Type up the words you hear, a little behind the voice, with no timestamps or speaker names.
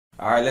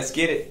All right, let's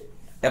get it.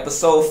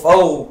 Episode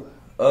 4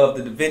 of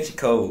the Davinci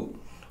Code.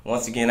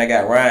 Once again, I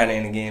got Ryan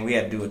in again. We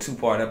had to do a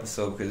 2-part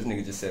episode because this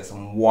nigga just said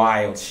some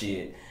wild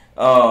shit.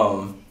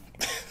 I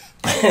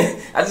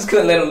just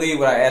couldn't let him leave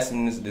without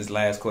asking this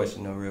last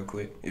question though, real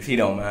quick, if he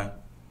don't mind.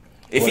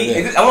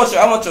 I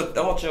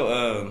want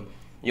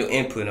your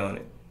input on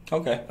it.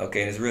 Okay.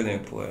 Okay, it's really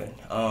important.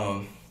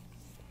 I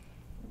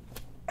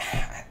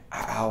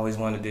always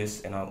wanted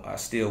this, and I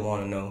still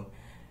want to know,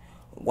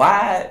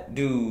 why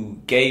do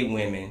gay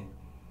women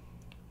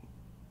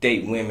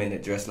date women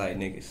that dress like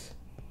niggas?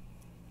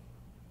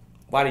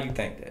 Why do you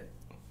think that?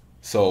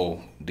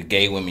 So the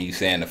gay women, you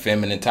saying the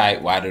feminine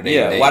type? Why do they?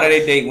 Yeah. Why do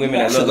they date women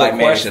that look like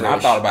question? I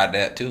thought about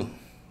that too.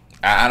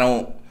 I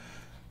don't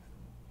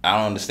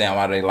understand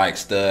why they like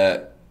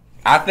stud.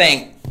 I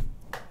think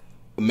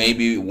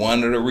maybe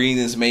one of the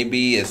reasons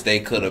maybe is they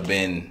could have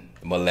been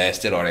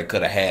molested, or they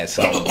could have had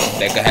something.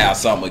 They could have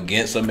something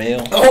against a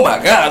male. Oh my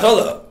God!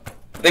 Hold up.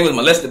 They was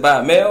molested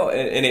by a male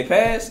and they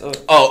passed,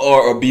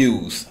 or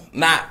abused.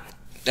 Not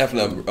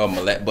definitely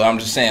molest, but I'm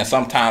just saying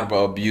some type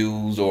of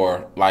abuse,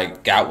 or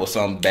like got with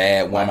some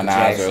bad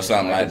womanizer or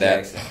something like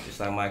that. Just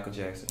like Michael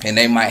Jackson. And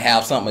they might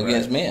have something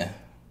against men.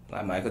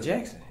 Like Michael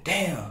Jackson.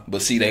 Damn.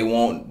 But see, they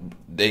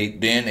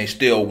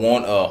still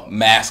want a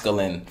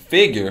masculine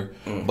figure,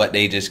 but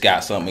they just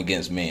got something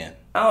against men.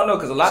 I don't know,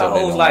 because a lot of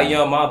hoes like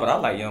Young Ma, but I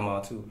like Young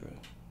Ma too, bro.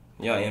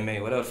 Young M.A.,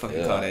 whatever the fuck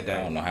you call that thing.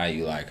 I don't know how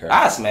you like her.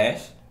 I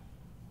smash.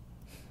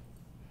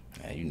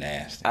 Man, you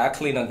nasty. I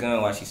clean her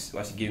gun while she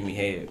giving me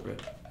head, bro.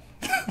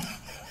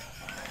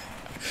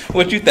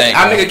 What you think?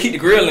 I nigga keep the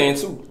grill in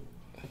too.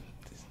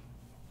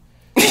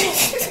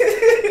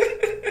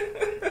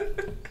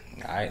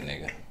 Alright,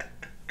 nigga.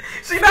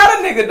 She not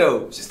a nigga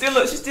though. She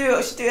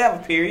still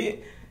have a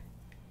period.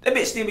 That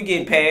bitch still be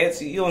getting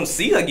pads. You don't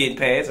see her getting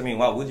pads. I mean,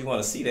 why would you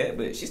want to see that?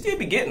 But she still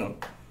be getting them.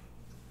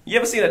 You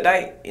ever seen a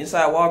dyke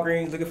inside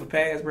Walgreens looking for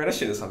pads, bro? That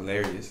shit is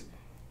hilarious.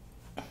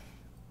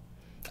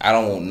 I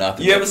don't want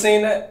nothing. You ever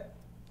seen that?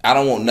 I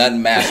don't want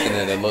nothing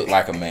masculine that look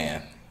like a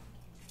man.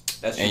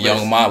 That's and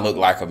Young Ma look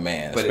like a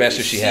man, but especially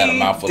if she had a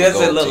mouthful of gold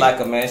teeth. Doesn't look teeth. like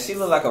a man. She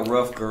look like a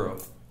rough girl.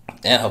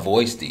 And her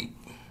voice deep.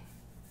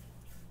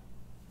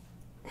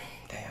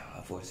 Damn,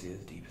 her voice is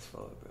deep as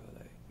fuck, bro.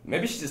 Like,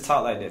 maybe she just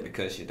talk like that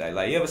because she died.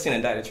 Like, you ever seen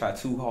a dyke that try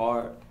too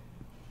hard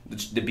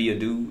to be a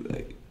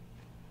dude?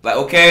 Like,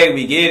 okay,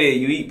 we get it.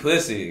 You eat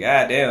pussy.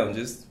 Goddamn,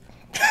 just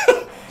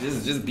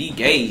be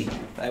gay.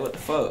 Like, what the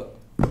fuck?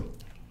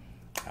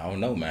 I don't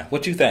know, man.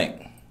 What you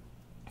think?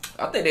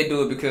 I think they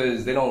do it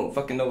because they don't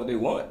fucking know what they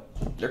want.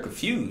 They're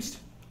confused.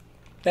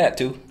 That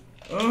too.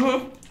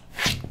 Mm-hmm.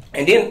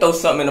 And then throw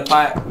something in the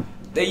pot.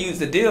 They use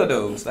the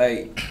dildos.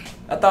 Like,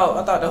 I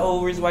thought the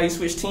whole reason why you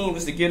switched team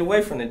was to get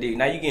away from the dick.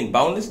 Now you getting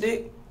boneless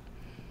dick?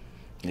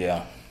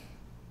 Yeah.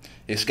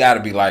 It's got to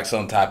be like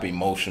some type of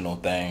emotional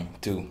thing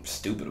too.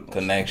 Stupid emotion.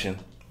 Connection.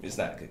 It's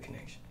not a good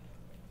connection.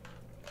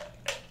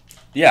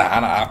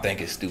 Yeah, I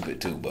think it's stupid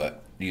too,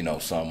 but you know,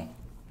 some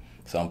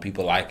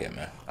people like it,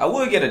 man. I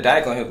would get a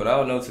dyke on here, but I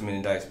don't know too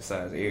many dykes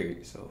besides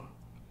Eric, so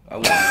I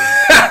wouldn't.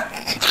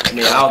 I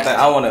mean,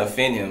 I want to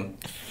offend him.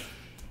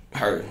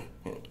 Her.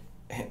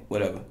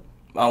 Whatever.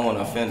 I don't want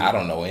to offend him. I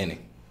don't know any.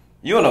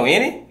 You don't know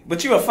any?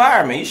 But you a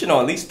fireman. You should know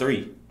at least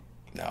 3.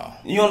 No.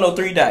 You don't know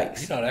 3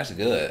 dykes. You know, that's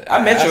good.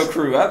 I met your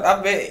crew. I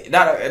bet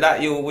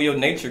not your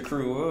nature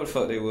crew. What the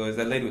fuck they was?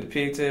 That lady with the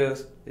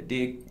pigtails that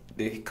did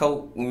the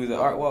coat when we was at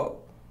Art Walk.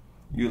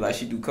 You like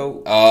she do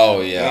coke?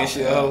 Oh yeah.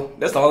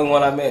 That's the only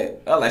one I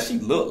met. I like she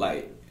looked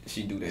like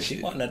she do that shit.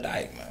 She wasn't a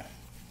dyke, man.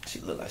 She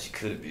looked like she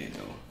could have been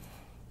though.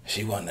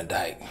 She wasn't a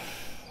dyke.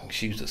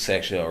 She used to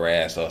sexual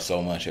harass us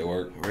so much at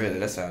work. Really?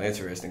 That sounds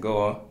interesting. Go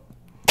on.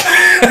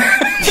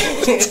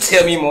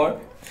 Tell me more.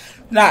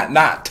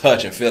 Not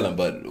touch and feeling,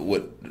 but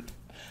would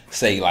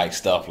say like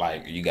stuff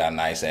like you got a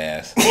nice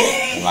ass.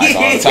 And like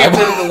all the type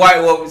of the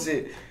white woman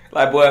shit.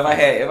 Like, boy,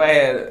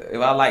 if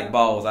I like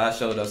balls, I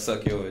showed up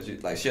suck yours,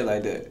 like shit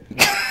like that.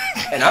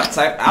 And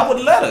I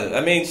would let her.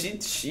 I mean,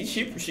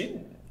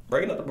 she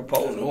bringing up the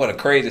proposal. Well, the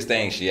craziest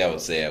thing she ever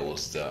said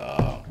was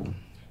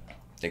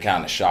it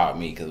kind of shocked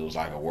me because it was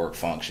like a work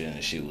function,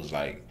 and she was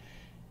like,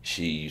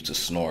 she used to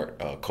snort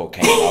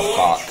cocaine off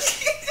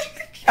cocks.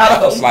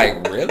 I was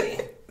like,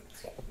 really?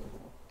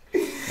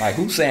 Like,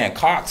 who's saying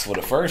cocks for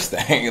the first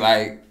thing?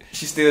 Like,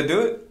 she still do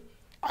it?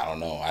 I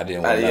don't know. I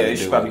didn't want nothing to do with it. Yeah, you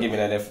should probably give me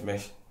that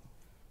information.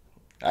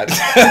 I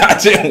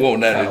didn't want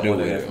nothing to do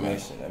with it.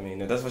 Information. I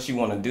mean, if that's what she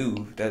want to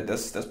do.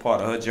 That's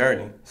part of her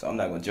journey. So I'm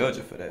not gonna judge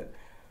her for that.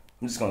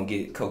 I'm just gonna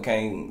get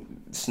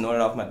cocaine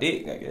snorted off my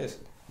dick, I guess.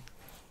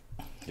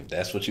 If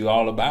that's what you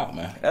all about,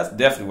 man. That's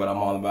definitely what I'm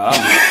all about. I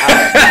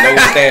have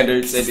no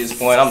standards at this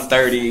point. I'm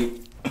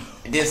 30.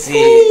 This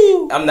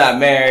is. I'm not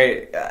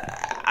married.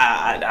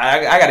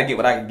 I gotta get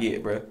what I can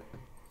get, bro. And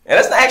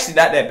that's actually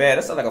not that bad.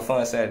 That's like a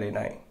fun Saturday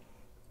night.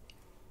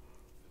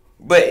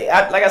 But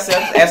like I said,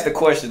 I just asked the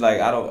question. Like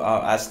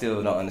I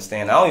still don't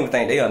understand. I don't even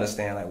think they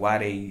understand like why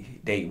they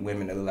date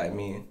women that look like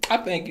men. I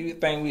think we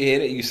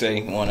hit it. You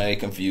say one they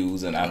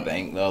confused, and I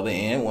think the other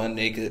end one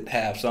they could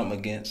have something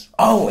against.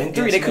 Oh, and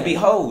three they could be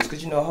hoes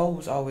because you know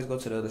hoes always go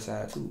to the other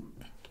side too.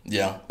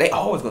 Yeah, they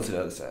always go to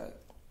the other side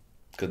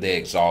because they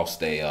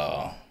exhaust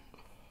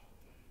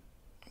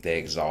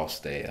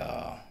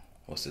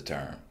what's the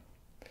term?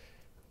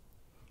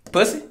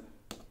 Pussy.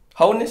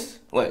 Wholeness?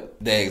 What?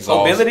 They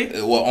exhaust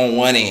mobility. Well, on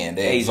one end,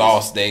 they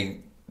exhaust they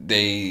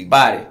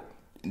body.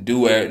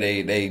 Do it.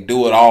 They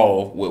do it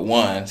all with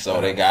one, so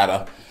they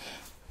gotta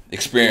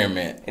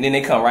experiment. And then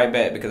they come right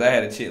back because I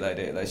had a chick like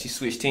that. Like she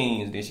switched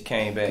teams, then she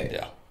came back.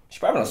 Yeah. She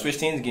probably don't switch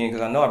teams again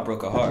because I know I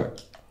broke her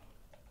heart.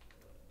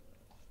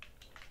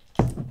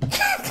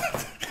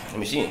 I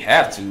mean, she didn't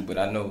have to, but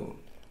I know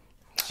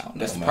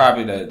that's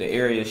probably the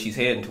area she's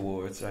heading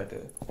towards right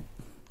there.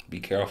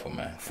 Be careful,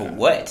 man. For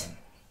what?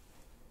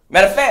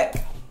 Matter of fact,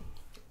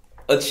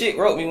 a chick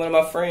wrote me, one of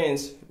my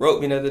friends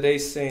wrote me the other day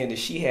saying that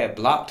she had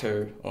blocked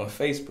her on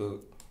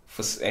Facebook,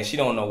 and she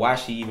don't know why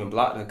she even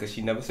blocked her because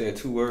she never said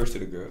 2 words to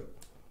the girl.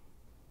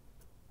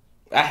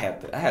 I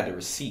had the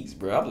receipts,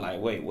 bro. I'm like,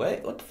 wait,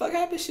 what? What the fuck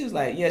happened? She was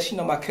like, yeah, she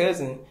know my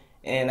cousin,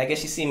 and I guess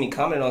she seen me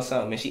commenting on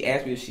something, and she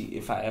asked me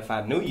if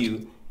I knew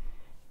you,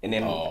 and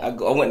then I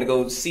went to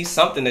go see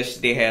something that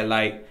they had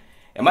like.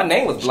 And my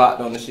name was blocked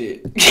on the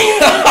shit.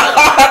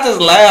 I just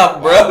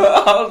laughed, bro.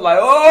 I was like,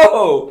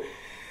 oh,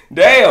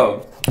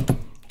 damn.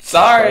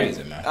 Sorry.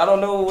 Crazy, man. I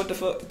don't know what the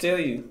fuck to tell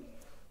you.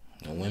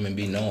 The women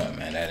be knowing,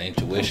 man. That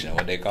intuition,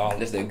 what they call it.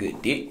 That's that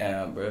good dick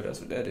down, bro. That's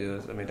what that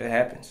is. I mean, that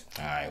happens.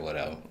 All right,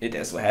 whatever.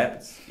 That's what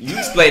happens. You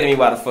explain to me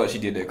why the fuck she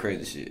did that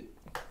crazy shit.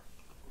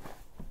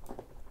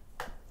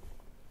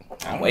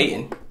 I'm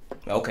waiting.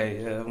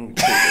 Okay, yeah. I'm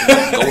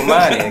gonna go with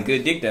mine then.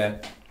 Good dick down.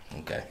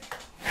 Okay.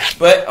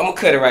 But I'm gonna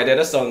cut it right there.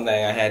 That's the only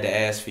thing I had to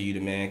ask for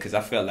you, man, because I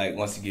felt like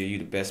once again you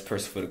the best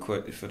person for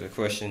the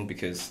question.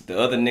 Because the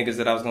other niggas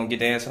that I was gonna get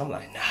the answer, I'm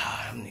like,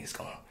 nah, them niggas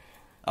gonna.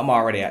 I'm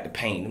already out the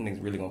paint. Them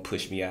niggas really gonna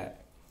push me out.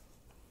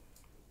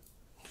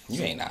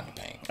 You ain't out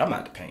the paint. I'm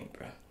out the paint,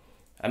 bro.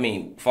 I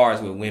mean, far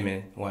as with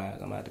women wise,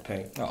 I'm out the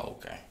paint. Oh,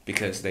 okay.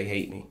 Because they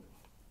hate me.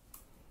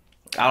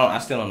 I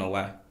still don't know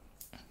why.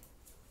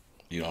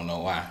 You don't know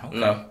why? Okay.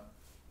 No.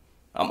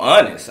 I'm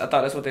honest. I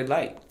thought that's what they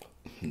liked.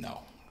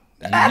 No.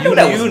 I knew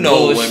that was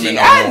bullshit.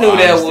 I knew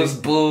that was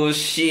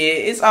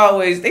bullshit. It's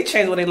always, they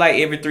change what they like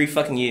every 3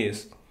 fucking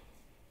years.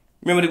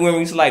 Remember when we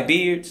used to like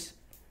beards?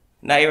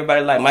 Now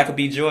everybody like Michael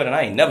B. Jordan.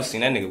 I ain't never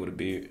seen that nigga with a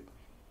beard.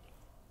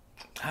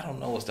 I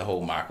don't know what the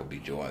whole Michael B.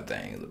 Jordan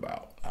thing is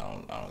about. I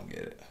don't get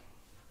it.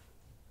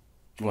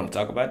 You want to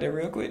talk about that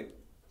real quick?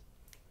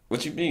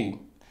 What you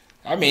mean?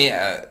 I mean,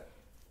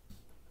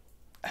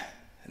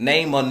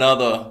 name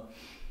another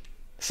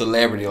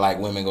celebrity like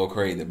women go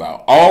crazy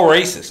about. All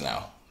races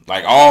now.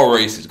 Like all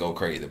races go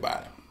crazy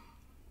about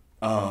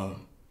him.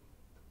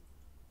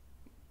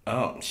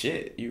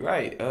 Shit, you're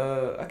right.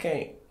 I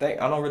can't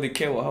think. I don't really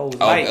care what hoes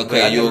like.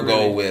 Okay, you'll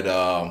go with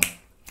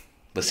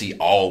but see,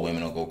 all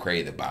women will go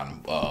crazy about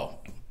him.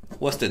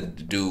 What's the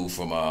dude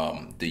from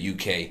the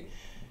UK?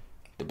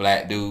 The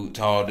black dude,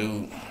 tall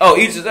dude. Oh,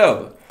 Idris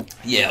Elba.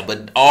 Yeah,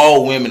 but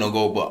all women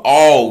go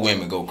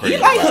crazy.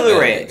 He like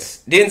hood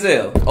rats.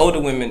 Denzel.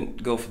 Older women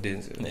go for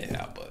Denzel.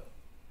 Yeah, but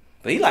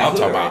he like I'm hood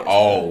talking rats, about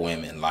all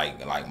women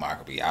like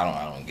Michael B.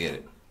 I don't get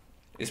it.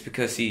 It's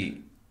because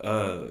he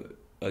a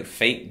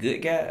fake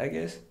good guy, I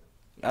guess.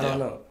 I don't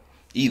know.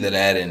 Either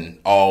that and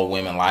all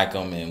women like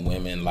him and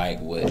women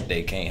like what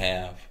they can't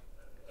have.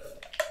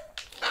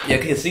 Yeah,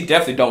 because he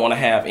definitely don't want to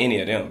have any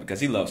of them because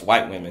he loves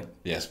white women.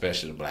 Yeah,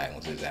 especially the black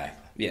ones, exactly.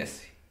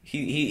 Yes.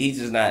 He's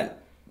just not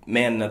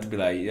man enough to be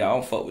like, yeah, I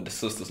don't fuck with the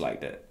sisters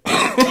like that.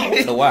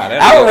 So why?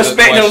 I would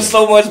respect him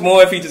so much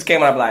more if he just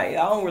came out and be like,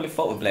 I don't really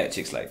fuck with black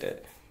chicks like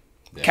that.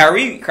 Yeah.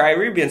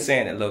 Kyrie been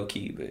saying it low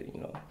key, but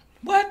you know.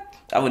 What?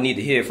 I would need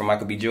to hear from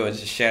Michael B. Jordan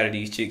to shatter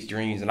these chicks'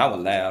 dreams, and I would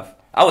laugh.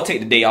 I would take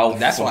the day off.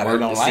 That's why they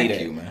don't like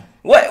that. you, man.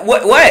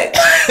 What?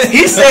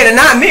 He's saying it,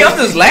 not me. I'm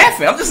just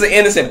laughing. I'm just an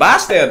innocent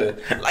bystander.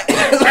 Like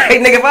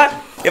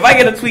nigga, if I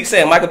get a tweet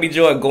saying Michael B.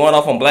 Jordan going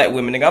off on black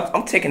women, nigga,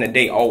 I'm taking a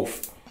day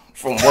off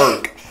from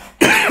work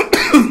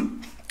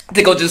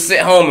to go just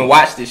sit home and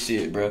watch this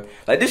shit, bro.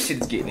 Like this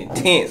shit is getting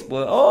intense,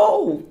 boy.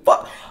 Oh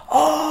fuck.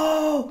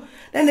 Oh,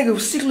 that nigga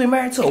was secretly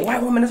married to a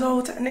white woman this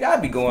whole time. Nigga,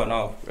 I'd be going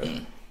off, bro.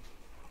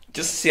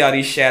 Just to see all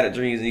these shattered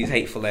dreams and these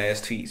hateful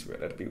ass tweets, bro.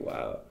 That'd be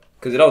wild.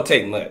 Cause it don't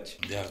take much.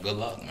 Yeah, good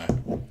luck,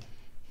 man.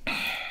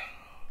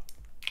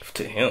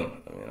 To him,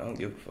 I mean, I don't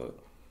give a fuck.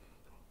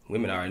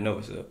 Women already know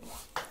what's up.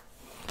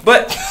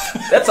 But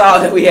that's all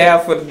that we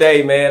have for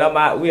today, man.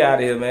 We out of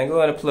here, man. Go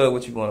ahead and plug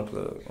what you want to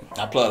plug. Man.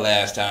 I plugged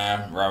last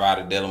time. Right out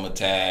of Dylan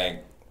Tag,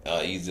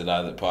 Easy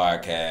Other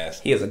Podcast.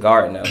 He has a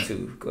garden now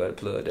too. Go ahead and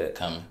plug that.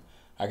 Coming.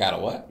 I got a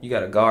what? You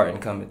got a garden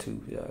coming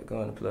too. Yeah, go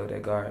ahead and plug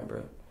that garden,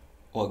 bro.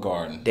 What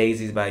garden?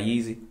 Daisies by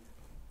Yeezy.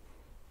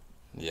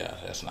 Yeah,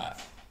 that's not.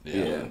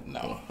 Yeah,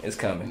 no. It's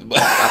coming.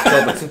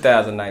 October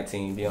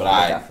 2019. Be on the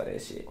lookout for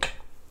that shit.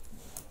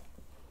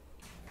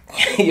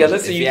 Yeah,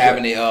 let's see. If you have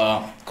any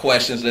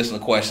questions, listener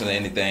questions, or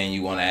anything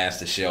you want to ask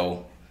the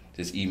show,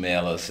 just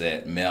email us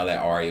at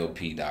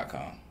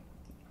mail@reop.com.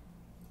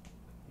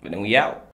 And then we out.